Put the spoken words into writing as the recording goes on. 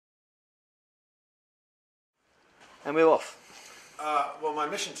And we're off. Well, my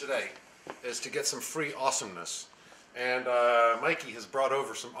mission today is to get some free awesomeness. And Mikey has brought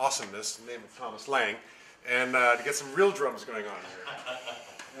over some awesomeness, the name of Thomas Lang, and to get some real drums going on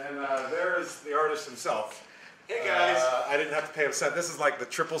here. And there's the artist himself. Hey guys! I didn't have to pay him a cent. This is like the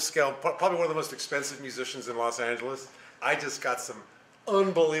triple scale, probably one of the most expensive musicians in Los Angeles. I just got some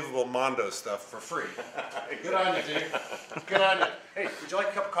unbelievable Mondo stuff for free. Good on you, dude. Good on you. Hey, would you like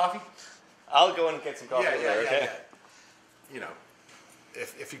a cup of coffee? I'll go and get some coffee. Yeah. You know,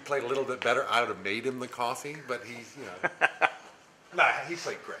 if he played a little bit better, I would have made him the coffee. But he's, you know, nah, he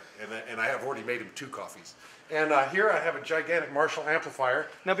played great, and I have already made him 2 coffees. And here I have a gigantic Marshall amplifier.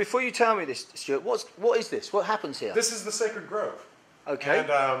 Now, before you tell me this, Stuart, what is this? What happens here? This is the Sacred Grove. Okay.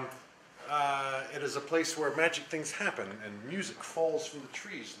 And it is a place where magic things happen and music falls from the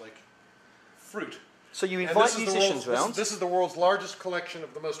trees like fruit. So you invite musicians round? This is the world's largest collection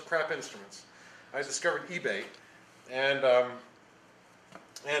of the most crap instruments. I discovered eBay, and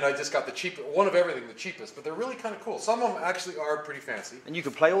I just got the cheapest, one of everything, the cheapest, but they're really kind of cool. Some of them actually are pretty fancy. And you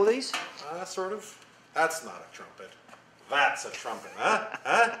can play all these? Sort of. That's not a trumpet. That's a trumpet, huh?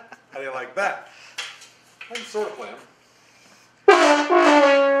 Huh? How do you like that? I can sort of play them.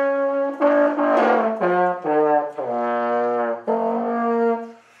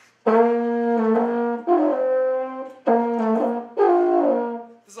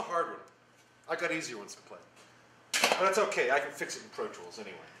 This is a hard one. I got easier ones to play. But that's okay, I can fix it in Pro Tools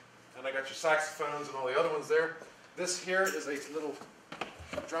anyway. And I got your saxophones and all the other ones there. This here is a little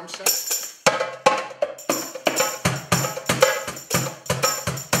drum set.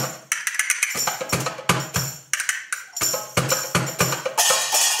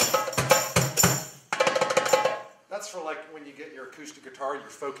 That's for like when you get your acoustic guitar, your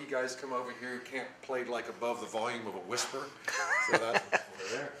folky guys come over here, you can't play like above the volume of a whisper. So that's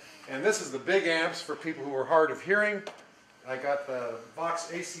over there. And this is the big amps for people who are hard of hearing. I got the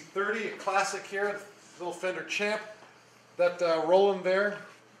Vox AC30, a classic here, little Fender Champ. That Roland there,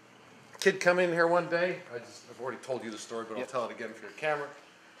 kid come in here one day. I've already told you the story, but I'll tell it again for your camera.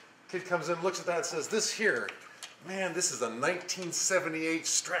 Kid comes in, looks at that and says, this here, man, this is a 1978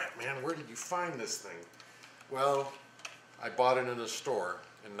 Strat, man. Where did you find this thing? Well, I bought it in a store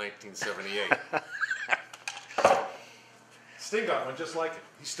in 1978. Sting got one just like it.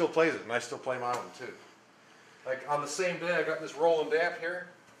 He still plays it, and I still play my one too. Like on the same day, I got this Roland amp here.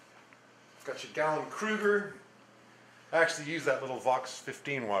 Got your Gallon Kruger. I actually use that little Vox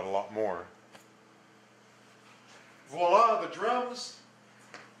 15 watt a lot more. Voila, the drums,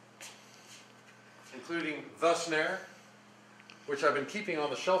 including the snare, which I've been keeping on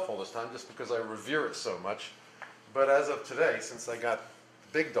the shelf all this time just because I revere it so much. But as of today, since I got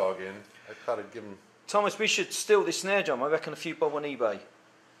Big Dog in, I thought I'd give him Thomas, we should steal this snare drum. I reckon a few bob on eBay.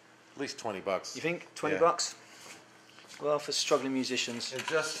 at least 20 bucks. You think? 20 Yeah. bucks? Well, for struggling musicians. And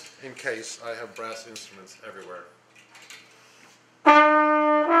just in case, I have brass instruments everywhere.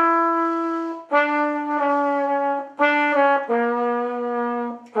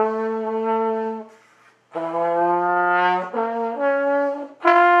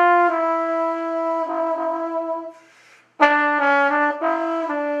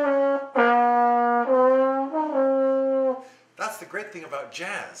 That's the great thing about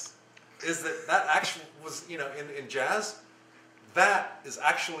jazz, is that actually was, you know, in jazz, that is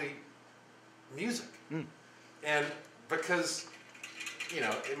actually music. And because, you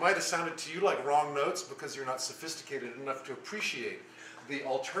know, it might have sounded to you like wrong notes because you're not sophisticated enough to appreciate the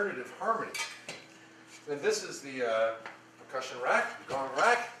alternative harmony. And this is the percussion rack, gong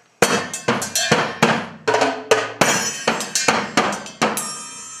rack.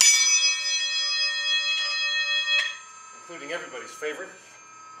 Including everybody's favorite,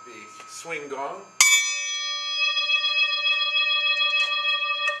 the swing gong.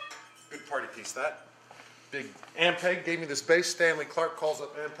 Good party piece, that. Big Ampeg gave me this bass. Stanley Clark calls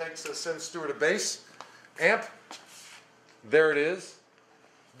up Ampeg, says send Stewart a bass. Amp, there it is.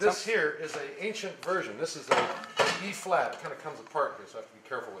 This here is an ancient version. This is a E flat. It kind of comes apart here, so I have to be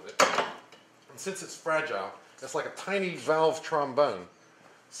careful with it. And since it's fragile, it's like a tiny valve trombone.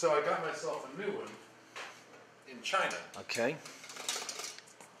 So I got myself a new one in China. Okay.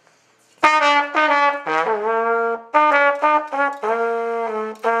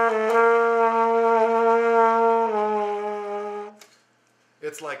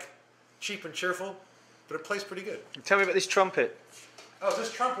 It's like cheap and cheerful, but it plays pretty good. Tell me about this trumpet. Oh,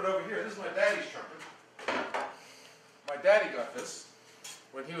 this trumpet over here, this is my daddy's trumpet. My daddy got this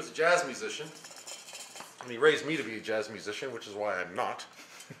when he was a jazz musician, and he raised me to be a jazz musician, which is why I'm not.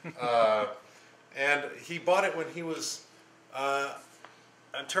 And he bought it when he was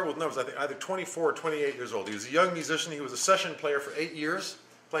I'm terrible with numbers, I think either 24 or 28 years old. He was a young musician. He was a session player for 8 years,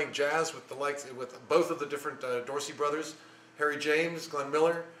 playing jazz with with both of the different Dorsey brothers, Harry James, Glenn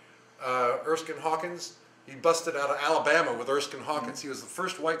Miller, Erskine Hawkins. He busted out of Alabama with Erskine Hawkins. He was the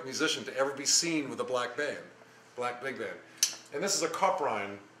first white musician to ever be seen with a black band, black big band. And this is a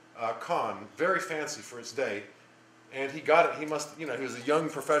Coprine Con, very fancy for its day. And he got it, he was a young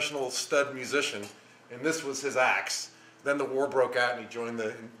professional stud musician, and this was his axe. Then the war broke out and he joined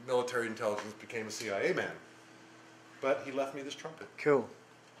the military intelligence, became a CIA man. But he left me this trumpet. Cool.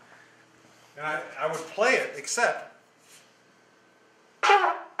 And I would play it, except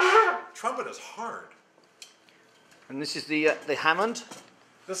trumpet is hard. And this is the Hammond?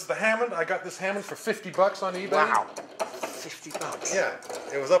 This is the Hammond. I got this Hammond for $50 on eBay. Wow. $50. Yeah,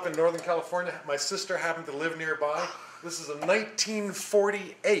 it was up in Northern California. My sister happened to live nearby. This is a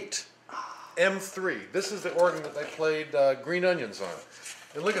 1948 M3. This is the organ that they played Green Onions on.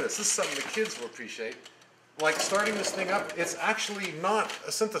 And look at this. This is something the kids will appreciate. Like starting this thing up, it's actually not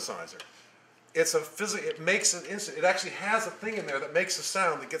a synthesizer. It's a it makes an instant. It actually has a thing in there that makes a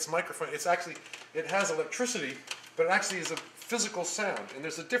sound that gets microphone. It has electricity, but it actually is a physical sound. And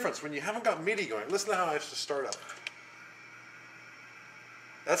there's a difference when you haven't got MIDI going. Listen to how I have to start up.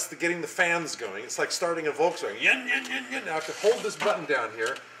 That's getting the fans going. It's like starting a Volkswagen. Yin, yin, yin, yin. Now I have to hold this button down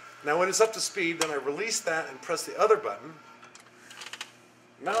here. Now when it's up to speed, then I release that and press the other button.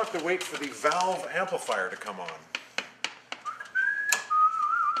 Now I have to wait for the valve amplifier to come on.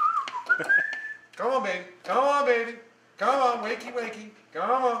 Come on, baby. Come on, baby. Come on, wakey, wakey. Come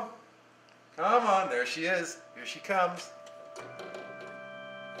on. Come on. There she is. Here she comes.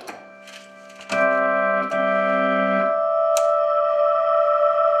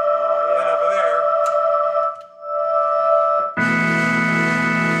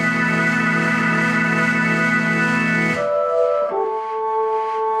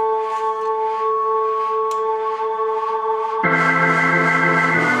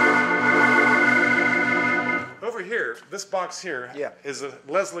 This box here is a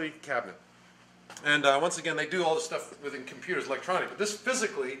Leslie cabinet. And once again, they do all this stuff within computers, electronic. But this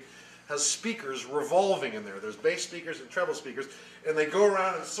physically has speakers revolving in there. There's bass speakers and treble speakers. And they go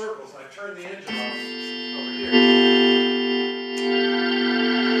around in circles. And I turn the engine off over here.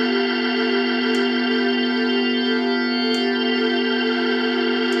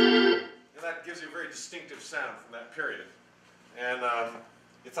 And that gives you a very distinctive sound from that period. And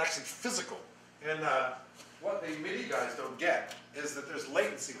it's actually physical. And what the MIDI guys don't get is that there's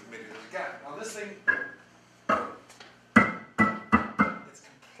latency with MIDI. There's a gap. On this thing, it's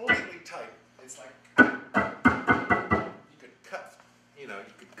completely tight. It's like you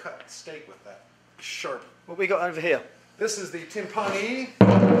could cut steak with that sharp. What we got over here? This is the timpani.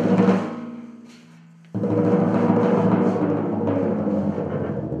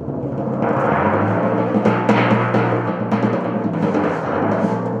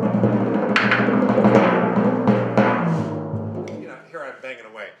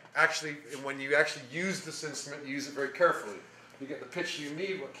 Actually, when you actually use this instrument, you use it very carefully. You get the pitch you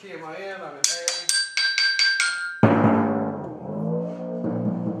need. What key am I in? I'm in A.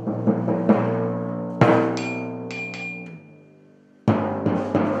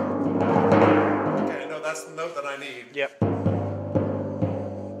 Okay, I know that's the note that I need. Yep.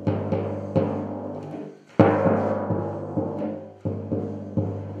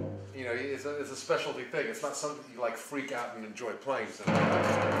 It's a specialty thing. It's not something you like freak out and enjoy playing. So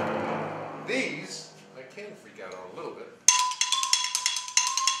these I can freak out on a little bit.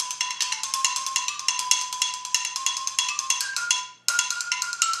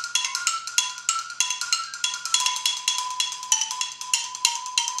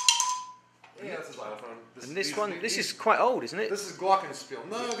 Yeah, this is xylophone. And this is quite old, isn't it? This is glockenspiel.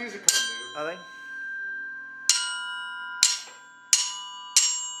 No, these are kind of new. Are they?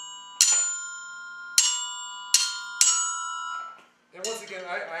 And once again,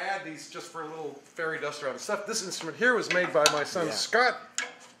 I add these just for a little fairy dust around the stuff. This instrument here was made by my son Scott,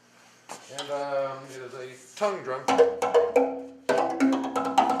 and it is a tongue drum. And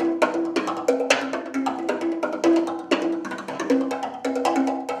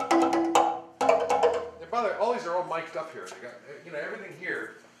by the way, all these are all mic'd up here. They got, everything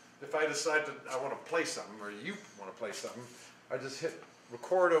here. If I decide I want to play something, or you want to play something, I just hit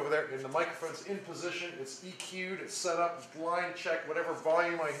record over there, and the microphone's in position, it's EQ'd, it's set up, it's line checked, whatever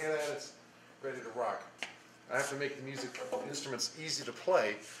volume I hit at, it's ready to rock. I have to make the instruments easy to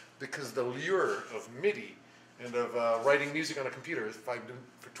play, because the lure of MIDI and of writing music on a computer, for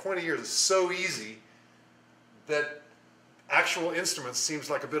 20 years, is so easy that actual instruments seems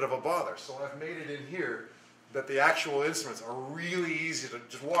like a bit of a bother. So I've made it in here that the actual instruments are really easy to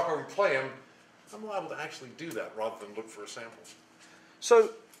just walk over and play them, I'm liable to actually do that rather than look for samples.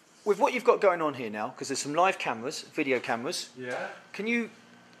 So, with what you've got going on here now, because there's some live cameras, video cameras, Yeah? can you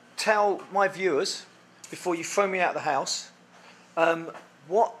tell my viewers, before you throw me out of the house,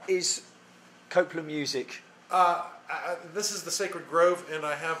 what is Copeland Music? This is the Sacred Grove, and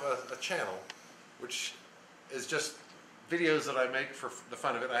I have a channel, which is just videos that I make for the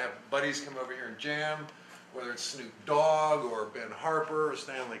fun of it. I have buddies come over here and jam, whether it's Snoop Dogg or Ben Harper or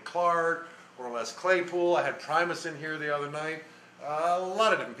Stanley Clarke or Les Claypool. I had Primus in here the other night. A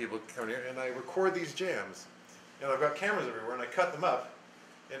lot of different people come here, and I record these jams. And I've got cameras everywhere, and I cut them up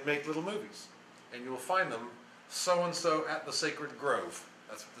and make little movies. And you'll find them so-and-so at the Sacred Grove.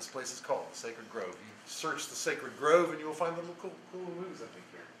 That's what this place is called, the Sacred Grove. You search the Sacred Grove, and you will find little cool movies I think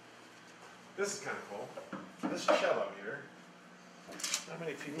here. This is kind of cool. This cello here. Not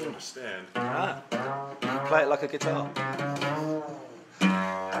many people understand. Ah, play it like a guitar.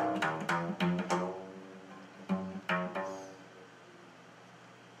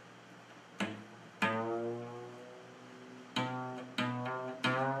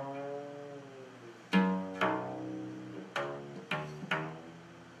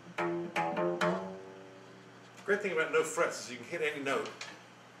 The great thing about no frets is you can hit any note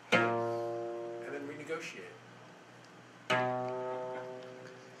and then renegotiate.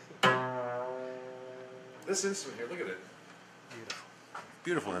 This instrument here, look at it. Beautiful.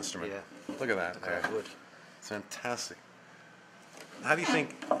 Beautiful instrument. Yeah. Look at that. Okay, wood. It's fantastic. How do you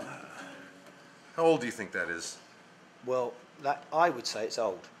think, how old do you think that is? Well, I would say it's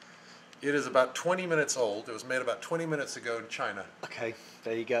old. It is about 20 minutes old. It was made about 20 minutes ago in China. Okay,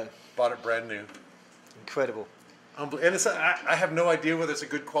 there you go. Bought it brand new. Incredible. And it's, I have no idea whether it's a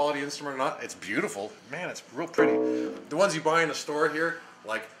good quality instrument or not. It's beautiful. Man, it's real pretty. The ones you buy in the store here,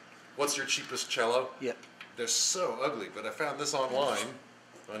 like, what's your cheapest cello? Yep. They're so ugly, but I found this online,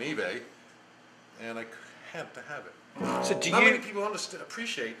 on eBay, and I had to have it. So do Not many you? people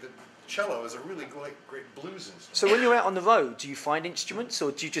appreciate that cello is a really great blues instrument. So when you're out on the road, do you find instruments,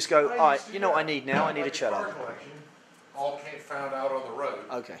 or do you just go, all right, you know what I need now? I need a cello. My guitar collection all found out on the road.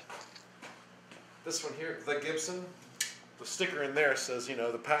 Okay. This one here, the Gibson, the sticker in there says, you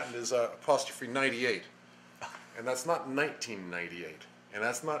know, the patent is apostrophe 98. And that's not 1998. And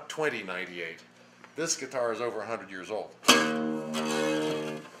that's not 2098. This guitar is over 100 years old. A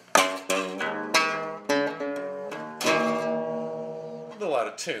little out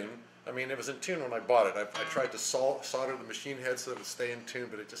of tune. I mean, it was in tune when I bought it. I tried to solder the machine head so it would stay in tune,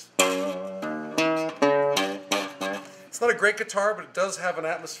 but it just... It's not a great guitar, but it does have an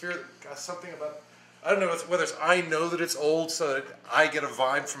atmosphere that got something about... I don't know whether it's I know that it's old so that I get a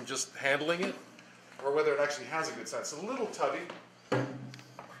vibe from just handling it, or whether it actually has a good sound. It's a little tubby.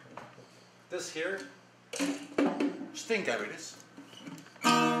 This here, Stinggavides. A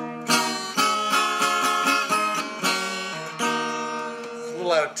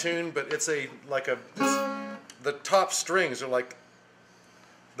little out of tune, but it's the top strings are like,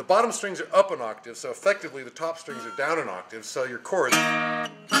 the bottom strings are up an octave, so effectively the top strings are down an octave, so your chords.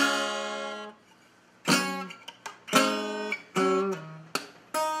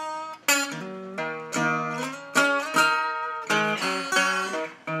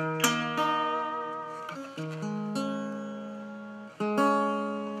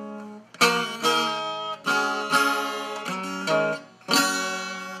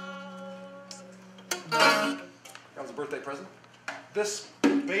 Birthday present. This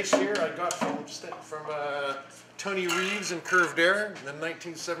bass here I got from Tony Reeves in Curved Air in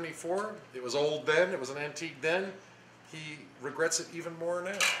 1974. It was old then, it was an antique then. He regrets it even more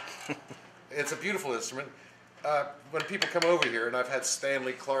now. It's a beautiful instrument. When people come over here, and I've had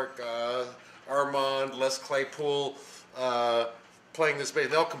Stanley Clarke, Armand, Les Claypool playing this bass,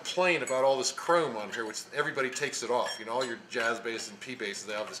 they'll complain about all this chrome on here, which everybody takes it off. You know, all your jazz bass and P basses,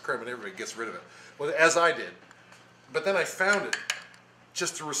 they have this chrome and everybody gets rid of it. Well, as I did. But then I found it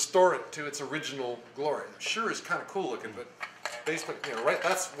just to restore it to its original glory. It sure is kind of cool looking, but bass player, you know, right?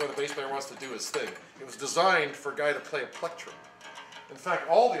 That's what a bass player wants to do his thing. It was designed for a guy to play a plectrum. In fact,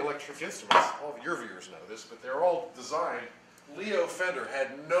 all the electric instruments, all of your viewers know this, but they're all designed. Leo Fender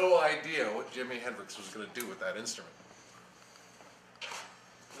had no idea what Jimi Hendrix was going to do with that instrument.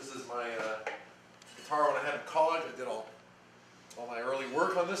 This is my guitar when I had in college. I did all my early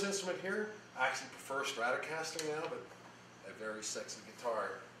work on this instrument here. I actually prefer Stratocaster now, but a very sexy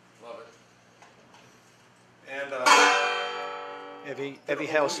guitar. Love it. And every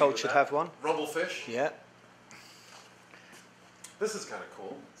household should have one. Rumblefish. Yeah. This is kind of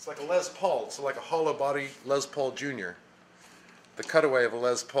cool. It's like a Les Paul. It's like a hollow body Les Paul Jr. The cutaway of a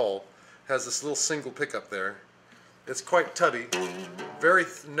Les Paul. has this little single pickup there. It's quite tubby, very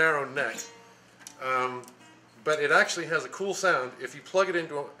narrow neck, but it actually has a cool sound. If you plug it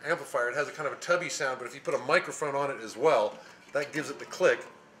into an amplifier, it has a kind of a tubby sound, but if you put a microphone on it as well, that gives it the click.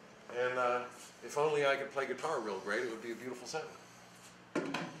 And if only I could play guitar real great, it would be a beautiful sound.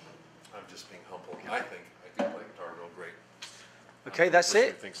 I'm just being humble. I think I can play guitar real great. Okay, that's it.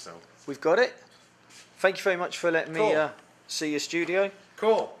 I think so. We've got it. Thank you very much for letting me Cool. see your studio.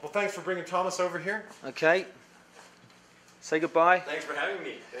 Cool. Well, thanks for bringing Thomas over here. Okay. Say goodbye. Thanks for having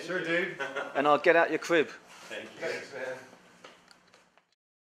me. Sure, dude. And I'll get out your crib. Thank you. Thanks, man.